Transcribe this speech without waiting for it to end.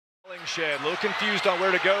shed. A little confused on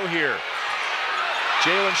where to go here.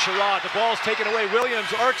 Jalen Sherrod, the ball's taken away. Williams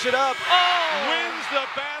arcs it up, wins the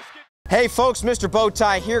basket. Hey folks, Mr.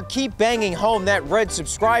 Bowtie here. Keep banging home that red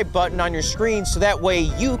subscribe button on your screen so that way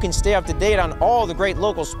you can stay up to date on all the great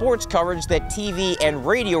local sports coverage that TV and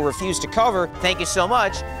radio refuse to cover. Thank you so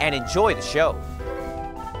much and enjoy the show.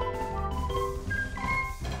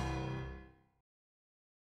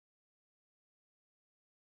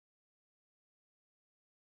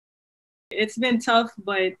 It's been tough,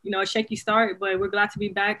 but a shaky start. But we're glad to be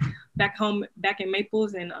back home, back in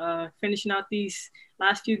Maples, and finishing out these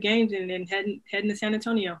last few games, and then heading to San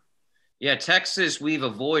Antonio. Yeah, Texas, we've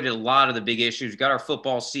avoided a lot of the big issues. We've got our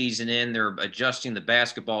football season in. They're adjusting the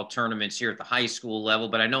basketball tournaments here at the high school level.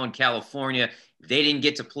 But I know in California, they didn't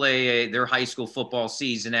get to play their high school football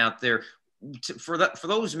season out there. For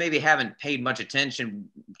those who maybe haven't paid much attention,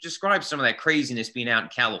 describe some of that craziness being out in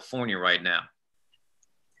California right now.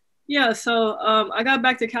 Yeah, so I got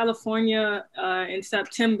back to California in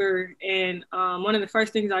September, and one of the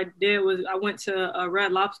first things I did was I went to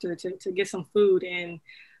Red Lobster to get some food. And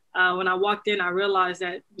when I walked in, I realized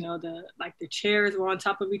that the chairs were on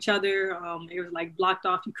top of each other. It was like blocked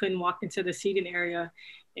off; you couldn't walk into the seating area.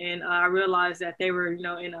 And I realized that they were in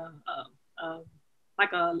a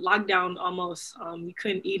like a lockdown almost. You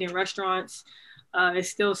couldn't eat in restaurants. It's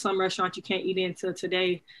still some restaurants you can't eat in until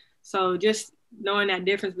today. So just knowing that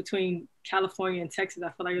difference between California and Texas, I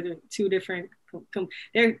feel like they're two different.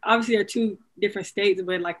 They're obviously two different states,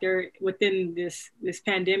 but like they're within this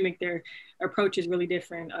pandemic, their approach is really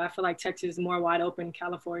different. I feel like Texas is more wide open.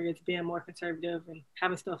 California is being more conservative and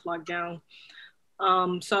having stuff locked down.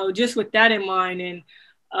 So just with that in mind, and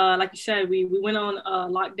like you said, we went on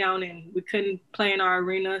lockdown and we couldn't play in our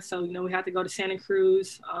arena. So we had to go to Santa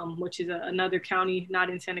Cruz, which is another county, not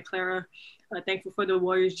in Santa Clara. Thankful for the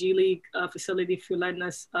Warriors G League facility for letting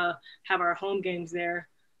us have our home games there.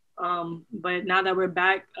 But now that we're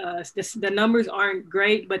back, the numbers aren't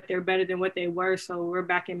great, but they're better than what they were. So we're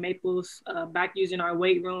back in Maples, back using our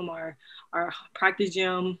weight room, our practice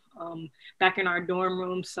gym, back in our dorm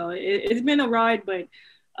room. So it's been a ride, but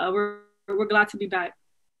we're glad to be back.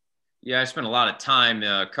 Yeah, I spent a lot of time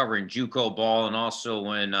covering JUCO ball, and also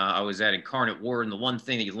when I was at Incarnate Word. And the one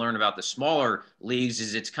thing that you learn about the smaller leagues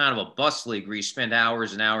is it's kind of a bus league where you spend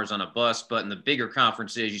hours and hours on a bus. But in the bigger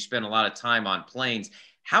conferences, you spend a lot of time on planes.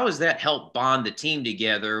 How has that helped bond the team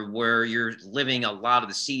together where you're living a lot of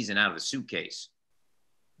the season out of a suitcase?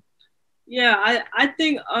 Yeah, I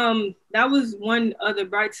think that was one of the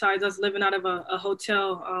bright sides. Us living out of a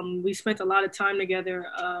hotel. We spent a lot of time together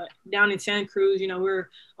down in Santa Cruz. We're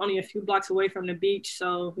only a few blocks away from the beach.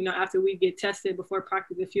 So, after we get tested before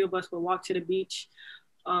practice, a few of us will walk to the beach.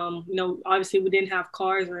 Obviously we didn't have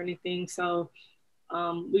cars or anything. So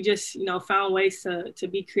we just, found ways to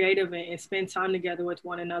be creative and spend time together with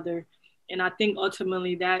one another. And I think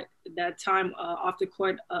ultimately that time off the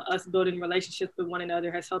court, us building relationships with one another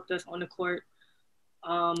has helped us on the court.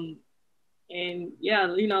 And yeah,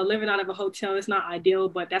 living out of a hotel is not ideal,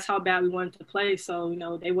 but that's how bad we wanted to play. So,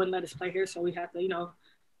 they wouldn't let us play here. So we had to,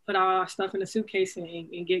 put all our stuff in a suitcase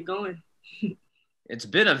and get going. It's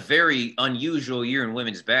been a very unusual year in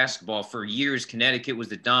women's basketball. For years, Connecticut was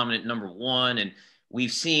the dominant number one, and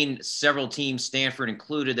we've seen several teams, Stanford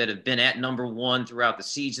included, that have been at number one throughout the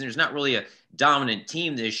season. There's not really a dominant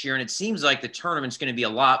team this year, and it seems like the tournament's going to be a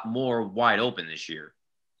lot more wide open this year.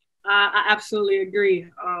 I absolutely agree.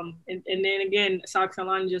 And then again, South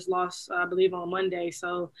Carolina just lost, I believe, on Monday.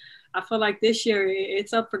 So I feel like this year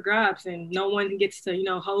it's up for grabs, and no one gets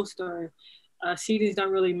to, host, or seedings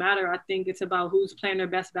don't really matter. I think it's about who's playing their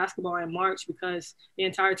best basketball in March, because the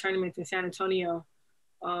entire tournament's in San Antonio.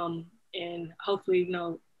 And hopefully,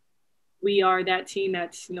 we are that team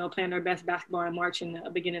that's, playing their best basketball in March and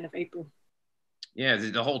the beginning of April. Yeah,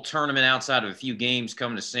 the whole tournament outside of a few games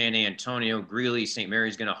coming to San Antonio. Greeley, St.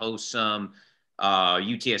 Mary's going to host some.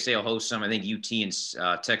 UTSA will host some. I think UT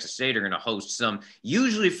and Texas State are going to host some.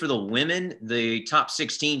 Usually for the women, the top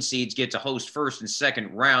 16 seeds get to host first and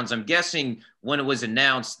second rounds. I'm guessing when it was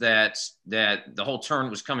announced that the whole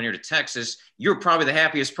tournament was coming here to Texas, you're probably the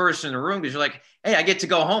happiest person in the room because you're like, hey, I get to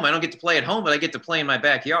go home. I don't get to play at home, but I get to play in my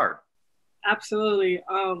backyard. Absolutely.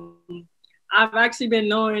 I've actually been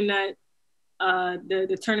knowing that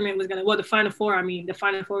the tournament was going to, the Final Four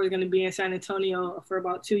was going to be in San Antonio for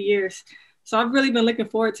about 2 years. So I've really been looking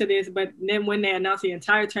forward to this. But then when they announced the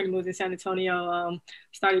entire tournament was in San Antonio,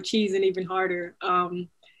 started cheesing even harder.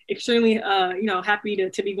 Extremely, happy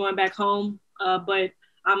to be going back home. But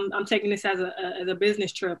I'm taking this as a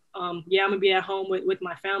business trip. Yeah, I'm gonna be at home with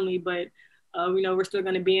my family, but we're still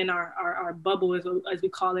going to be in our bubble as we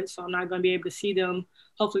call it. So I'm not going to be able to see them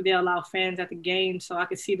hopefully they'll allow fans at the game so I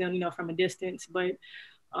could see them, from a distance. But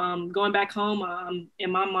going back home,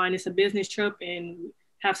 in my mind, it's a business trip and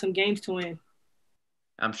have some games to win.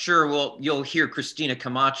 I'm sure you'll hear Christina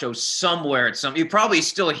Camacho somewhere at some. You probably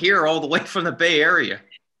still hear all the way from the Bay Area.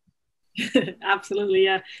 Absolutely,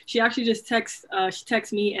 yeah. She actually just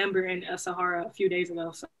texted me, Amber, and Sahara a few days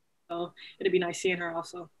ago, so it'd be nice seeing her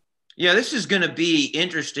also. Yeah, this is going to be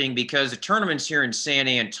interesting because the tournament's here in San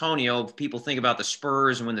Antonio. People think about the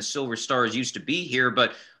Spurs and when the Silver Stars used to be here,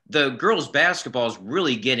 but the girls' basketball is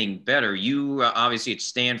really getting better. You obviously at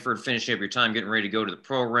Stanford, finishing up your time, getting ready to go to the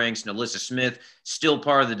pro ranks. And Alyssa Smith, still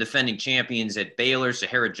part of the defending champions at Baylor.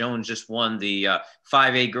 Sahara Jones just won the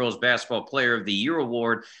 5A Girls Basketball Player of the Year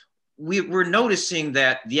award. We're noticing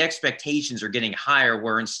that the expectations are getting higher,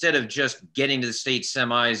 where instead of just getting to the state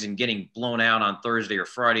semis and getting blown out on Thursday or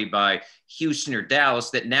Friday by Houston or Dallas,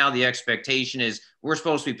 that now the expectation is we're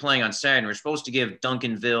supposed to be playing on Saturday. We're supposed to give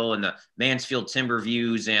Duncanville and the Mansfield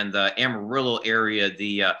Timberviews and the Amarillo area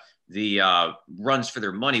the runs for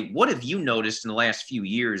their money. What have you noticed in the last few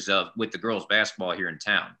years with the girls basketball here in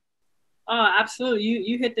town? Absolutely.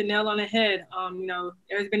 You hit the nail on the head.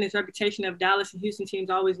 There's been this reputation of Dallas and Houston teams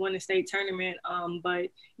always win the state tournament. But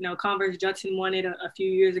Converse Judson won it a few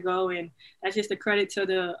years ago. And that's just a credit to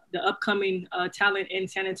the upcoming talent in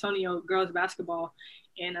San Antonio girls basketball.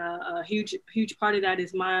 And a huge part of that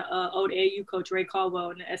is my old AAU coach, Ray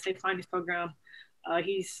Caldwell, in the SA Finance program.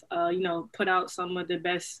 He's, put out some of the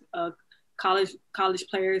best college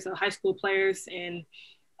players, high school players, and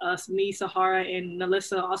me, Sahara, and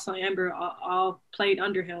Melissa, also Amber, all played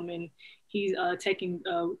under him, and he's taking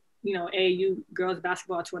AAU girls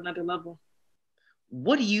basketball to another level.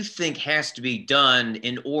 What do you think has to be done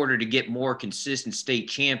in order to get more consistent state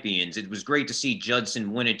champions? It was great to see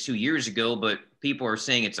Judson win it 2 years ago, but people are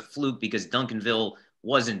saying it's a fluke because Duncanville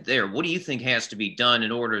wasn't there. What do you think has to be done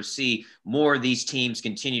in order to see more of these teams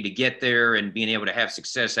continue to get there and being able to have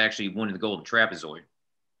success actually winning the Golden Trapezoid?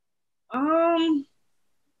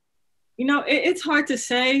 It's hard to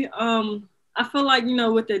say. I feel like,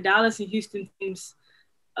 with the Dallas and Houston teams,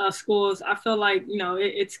 schools, I feel like,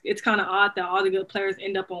 it's kind of odd that all the good players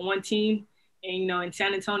end up on one team. And, in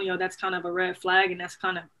San Antonio, that's kind of a red flag and that's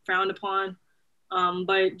kind of frowned upon.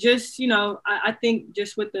 But just, I think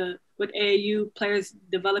just with AAU players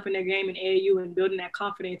developing their game in AAU and building that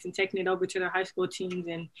confidence and taking it over to their high school teams,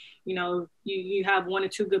 and, you have one or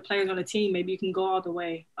two good players on the team, maybe you can go all the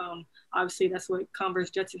way. Obviously, that's what Converse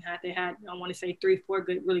Judson had. They had, I want to say, 3-4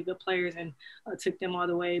 really good players and took them all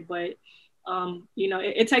the way. But,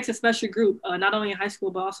 it takes a special group, not only in high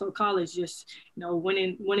school, but also college, just,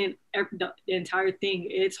 winning the entire thing.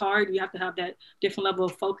 It's hard. You have to have that different level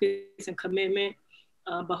of focus and commitment.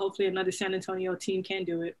 But hopefully another San Antonio team can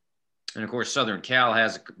do it. And, of course, Southern Cal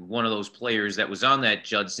has one of those players that was on that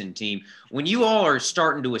Judson team. When you all are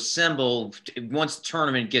starting to assemble, once the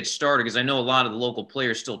tournament gets started, because I know a lot of the local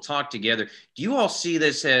players still talk together, do you all see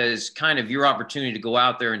this as kind of your opportunity to go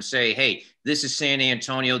out there and say, hey, this is San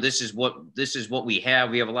Antonio, this is what we have.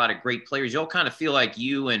 We have a lot of great players. You all kind of feel like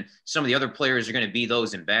you and some of the other players are going to be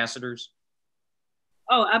those ambassadors?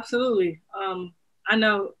 Oh, absolutely. I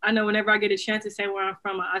know whenever I get a chance to say where I'm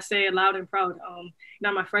from, I say it loud and proud.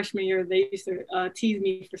 My freshman year, they used to tease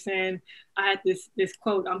me for saying I had this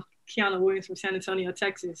quote, I'm Kiana Williams from San Antonio,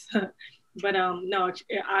 Texas. But no,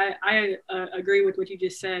 I agree with what you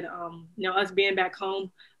just said. Us being back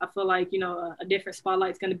home, I feel like, a different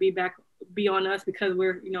spotlight is going to be on us because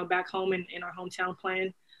we're, back home in our hometown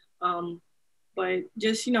playing. But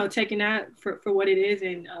just, taking that for what it is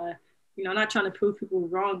and, not trying to prove people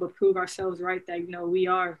wrong, but prove ourselves right that, we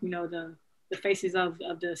are, the faces of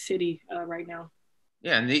the city right now.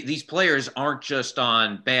 Yeah, and these players aren't just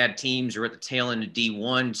on bad teams or at the tail end of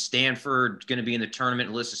D1. Stanford going to be in the tournament.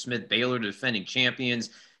 Alyssa Smith, Baylor, the defending champions.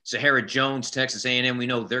 Sahara Jones, Texas A&M, we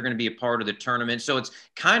know they're going to be a part of the tournament. So it's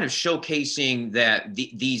kind of showcasing that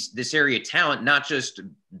this area talent, not just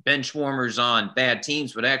bench warmers on bad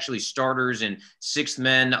teams, but actually starters and sixth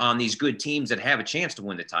men on these good teams that have a chance to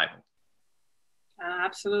win the title.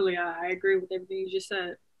 Absolutely. I agree with everything you just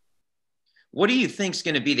said. What do you think is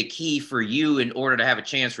going to be the key for you in order to have a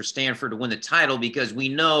chance for Stanford to win the title? Because we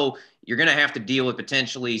know you're going to have to deal with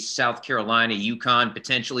potentially South Carolina, UConn,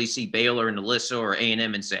 potentially see Baylor and Alyssa or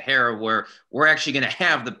A&M and Sahara, where we're actually going to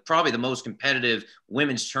have probably the most competitive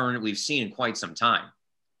women's tournament we've seen in quite some time.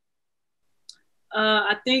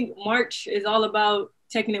 I think March is all about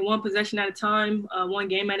taking it one possession at a time, one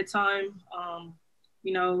game at a time.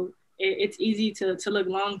 It's easy to look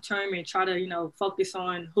long-term and try to, focus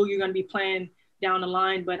on who you're going to be playing down the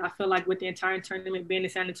line. But I feel like with the entire tournament being in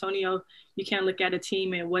San Antonio, you can't look at a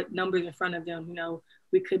team and what numbers in front of them.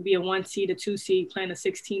 we could be a 1 seed, a 2 seed, playing a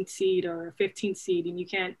 16th seed or a 15th seed, and you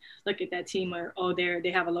can't look at that team or, oh,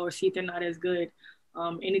 they have a lower seed, they're not as good.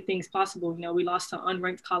 Anything's possible. You know, we lost to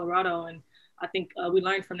unranked Colorado, and I think we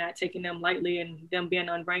learned from that, taking them lightly and them being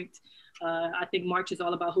unranked. I think March is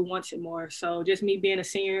all about who wants it more. So just me being a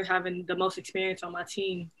senior, having the most experience on my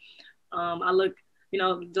team, I look, you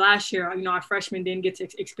know, last year, you know, our freshmen didn't get to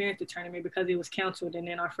experience the tournament because it was canceled. And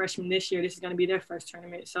then our freshmen this year, this is going to be their first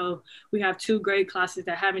tournament. So we have 2 grade classes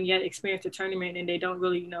that haven't yet experienced the tournament, and they don't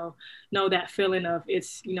really, you know that feeling of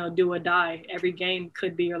it's, you know, do or die. Every game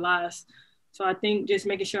could be your last. So I think just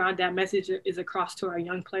making sure that message is across to our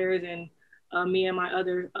young players, and me and my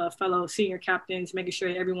other fellow senior captains, making sure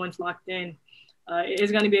everyone's locked in.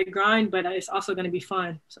 It's going to be a grind, but it's also going to be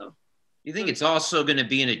fun. So. You think it's also going to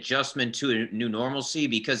be an adjustment to a new normalcy?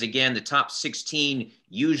 Because, again, the top 16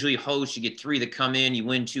 usually host. You get 3 that come in, you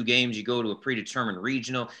win 2 games, you go to a predetermined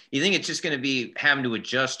regional. You think it's just going to be having to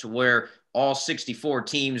adjust to where all 64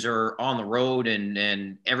 teams are on the road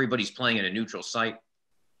and everybody's playing at a neutral site?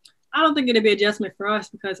 I don't think it'll be an adjustment for us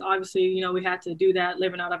because, obviously, you know, we had to do that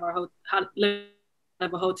living out of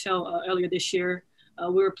a hotel earlier this year.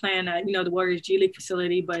 We were playing at, you know, the Warriors G League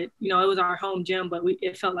facility, but, you know, it was our home gym, but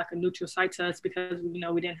it felt like a neutral site to us because, you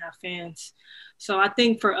know, we didn't have fans. So I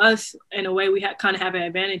think for us, in a way, we kind of have an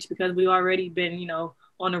advantage because we've already been, you know,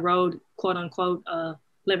 on the road, quote unquote,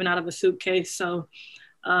 living out of a suitcase. So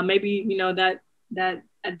maybe, you know, that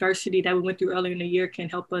adversity that we went through earlier in the year can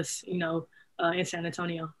help us, you know, in San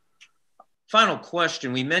Antonio. Final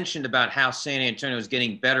question. We mentioned about how San Antonio is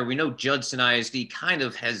getting better. We know Judson ISD kind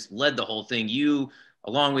of has led the whole thing. You,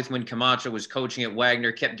 along with when Camacho was coaching at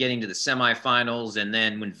Wagner, kept getting to the semifinals. And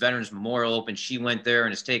then when Veterans Memorial opened, she went there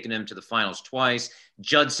and has taken them to the finals twice.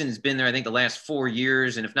 Judson's been there, I think, the last 4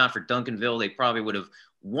 years. And if not for Duncanville, they probably would have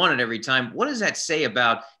won it every time. What does that say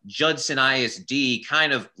about Judson ISD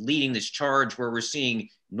kind of leading this charge where we're seeing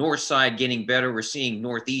North Side getting better, we're seeing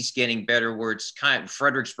Northeast getting better, where it's kind of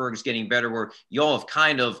Fredericksburg's getting better, where y'all have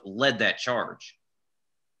kind of led that charge?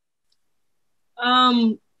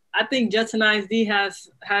 I think Judson ISD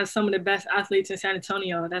has some of the best athletes in San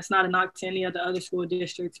Antonio. That's not a knock to any of the other school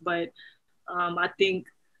districts, but I think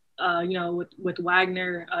you know, with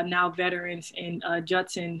Wagner, now Veterans, and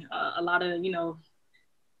Judson, a lot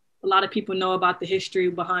of people know about the history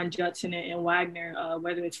behind Judson and Wagner,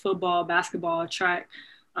 whether it's football, basketball, track.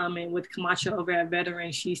 And with Camacho over at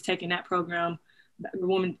Veterans, she's taken that program,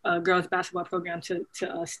 girls basketball program, to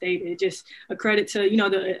state. It just a credit to, you know,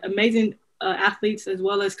 the amazing athletes as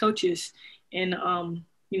well as coaches. And,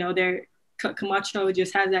 you know, Camacho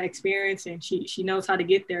just has that experience, and she knows how to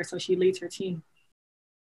get there, so she leads her team.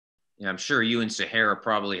 Yeah, I'm sure you and Sahara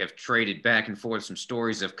probably have traded back and forth some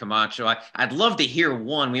stories of Camacho. I'd love to hear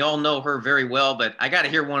one. We all know her very well, but I got to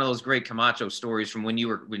hear one of those great Camacho stories from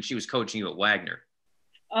when she was coaching you at Wagner.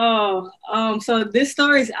 Oh, so this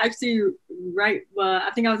story is actually right. Well,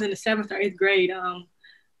 I think I was in the 7th or 8th grade. I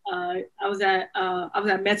was at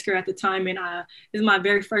Metzger at the time, and this is my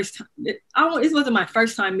very first time. It wasn't my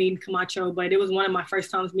first time meeting Camacho, but it was one of my first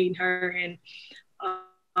times meeting her. And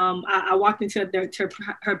I walked into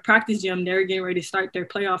her practice gym. They were getting ready to start their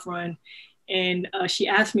playoff run. And she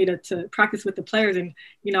asked me to practice with the players. And,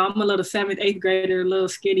 you know, I'm a little 7th, 8th grader, little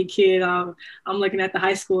skinny kid. I'm looking at the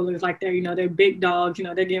high schoolers like they're big dogs. You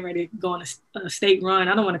know, they're getting ready to go on a state run.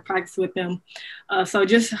 I don't want to practice with them. So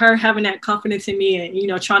just her having that confidence in me and, you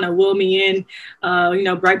know, trying to will me in, you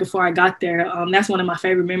know, right before I got there. That's one of my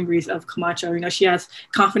favorite memories of Camacho. You know, she has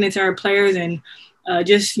confidence in her players, and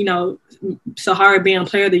just, you know, Sahara being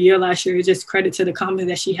player of the year last year is just credit to the confidence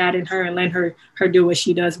that she had in her and letting her do what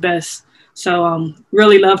she does best. So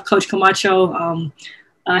really love Coach Camacho.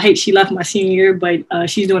 I hate she left my senior year, but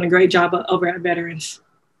she's doing a great job over at Veterans.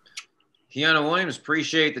 Kiana Williams,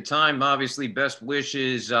 appreciate the time. Obviously, best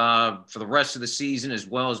wishes for the rest of the season as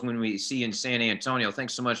well as when we see you in San Antonio.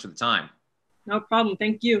 Thanks so much for the time. No problem.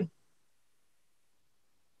 Thank you.